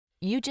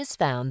You just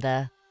found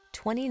the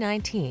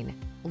 2019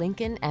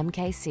 Lincoln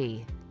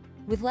MKC.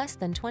 With less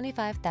than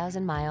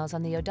 25,000 miles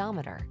on the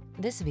odometer,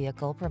 this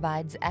vehicle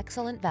provides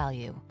excellent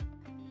value.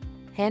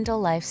 Handle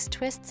life's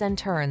twists and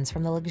turns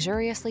from the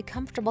luxuriously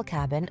comfortable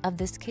cabin of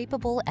this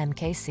capable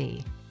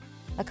MKC.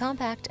 A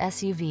compact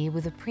SUV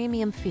with a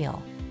premium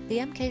feel, the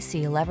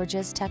MKC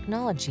leverages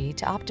technology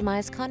to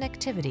optimize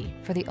connectivity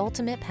for the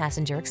ultimate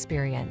passenger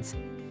experience.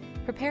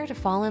 Prepare to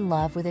fall in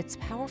love with its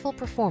powerful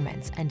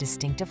performance and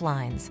distinctive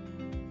lines.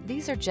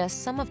 These are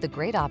just some of the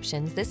great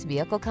options this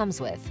vehicle comes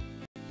with: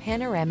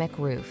 panoramic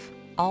roof,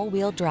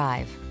 all-wheel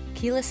drive,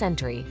 keyless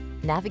entry,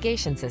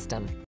 navigation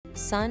system,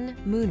 sun,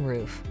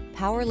 moonroof,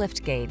 power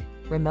liftgate,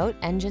 remote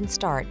engine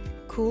start,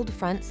 cooled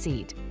front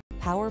seat,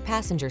 power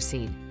passenger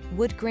seat,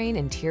 wood grain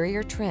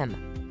interior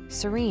trim.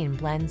 Serene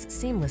blends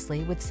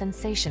seamlessly with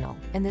sensational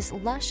in this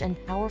lush and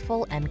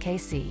powerful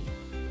MKC.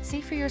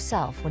 See for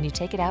yourself when you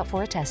take it out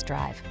for a test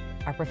drive.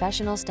 Our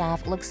professional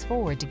staff looks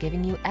forward to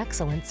giving you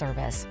excellent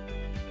service.